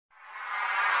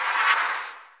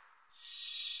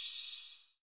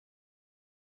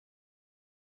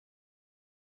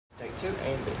to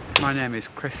Emmerdale. My name is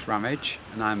Chris Ramage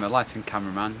and I'm a lighting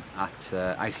cameraman at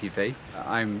ITV.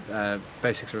 I'm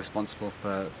basically responsible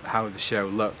for how the show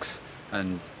looks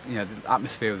and the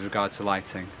atmosphere with regard to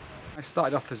lighting. I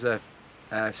started off as an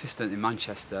assistant in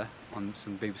Manchester on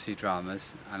some BBC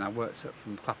dramas, and I worked up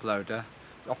from Claploader,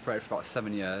 operated for about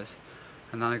 7 years,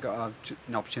 and then I got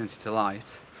an opportunity to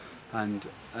light, and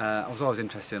I was always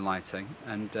interested in lighting,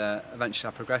 and eventually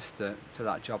I progressed to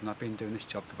that job, and I've been doing this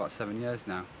job for about 7 years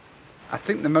now. I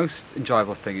think the most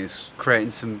enjoyable thing is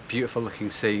creating some beautiful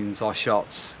looking scenes or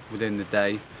shots within the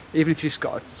day, even if you've just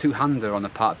got a two-hander on a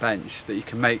park bench that you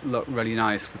can make look really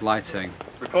nice with lighting.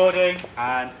 Recording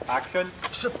and action.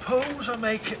 Suppose I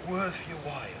make it worth your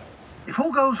while. If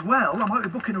all goes well, I might be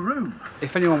booking a room.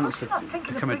 If anyone wants to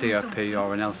become a DOP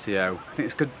or an LCO, I think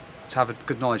it's good to have a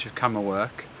good knowledge of camera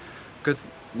work, good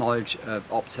knowledge of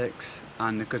optics,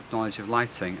 and a good knowledge of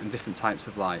lighting and different types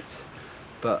of lights.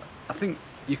 But I think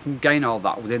you can gain all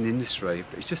that within the industry,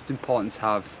 but it's just important to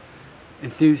have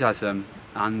enthusiasm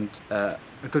and a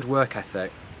good work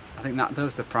ethic. I think that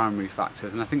those are the primary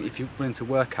factors, and I think if you're willing to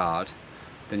work hard,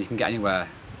 then you can get anywhere,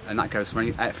 and that goes for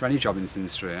any job in this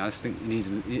industry. I just think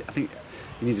you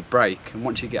need a break, and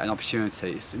once you get an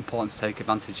opportunity, it's important to take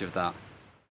advantage of that.